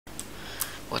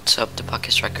What's up, the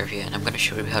Pocket Striker here, and I'm gonna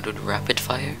show you how to do rapid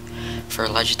fire for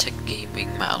Logitech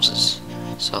gaming mouses.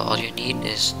 So all you need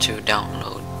is to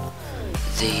download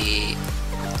the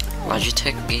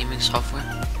Logitech gaming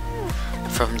software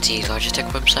from the Logitech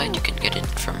website. You can get it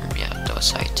from the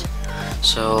site.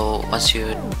 So once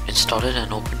you install it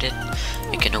and open it,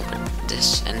 you can open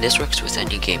this, and this works with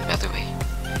any game, by the way,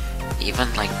 even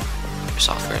like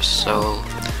software. So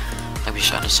let me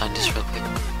try to assign this real quick,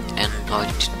 and all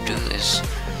you need to do is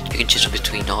you can choose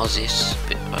between all these.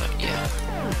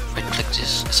 Right click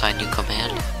this, assign new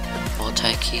command,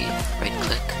 multi-key, right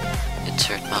click,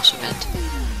 insert mouse event.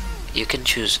 You can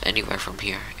choose anywhere from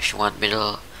here. If you want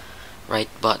middle right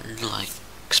button, like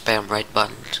spam right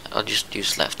button, I'll just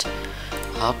use left.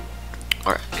 Up,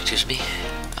 or excuse me,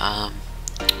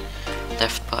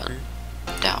 left button,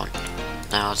 down.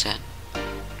 Now then,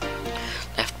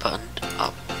 left button,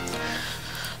 up.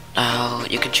 Now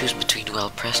you can choose between well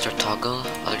pressed or toggle.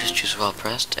 I'll just choose well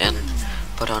pressed and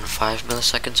put on 5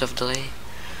 milliseconds of delay.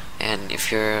 And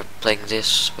if you're playing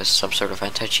this with some sort of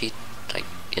anti-cheat, like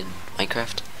in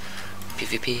Minecraft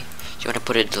PvP, you want to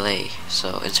put a delay,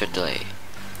 so insert delay.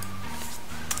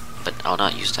 But I'll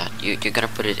not use that. You're gonna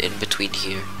put it in between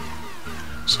here.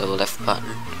 So left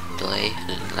button, delay, and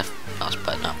then left mouse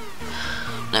button up.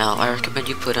 Now I recommend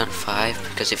you put on 5,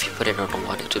 because if you put it on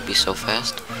 1, it would be so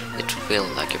fast, it will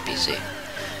lag your PC.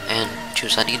 And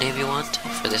choose any name you want.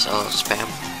 For this I'll spam.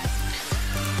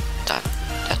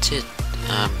 That's it.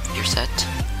 You're set.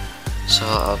 So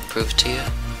I'll prove to you.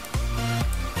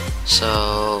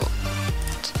 So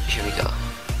here we go.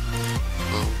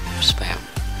 Boom, spam.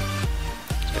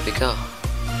 Here we go.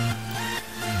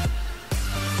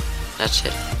 That's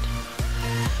it.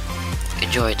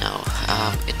 Enjoy now.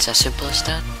 It's as simple as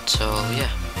that. So yeah.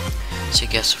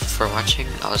 Thank you guys for watching.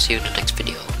 I'll see you in the next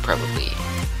video, probably.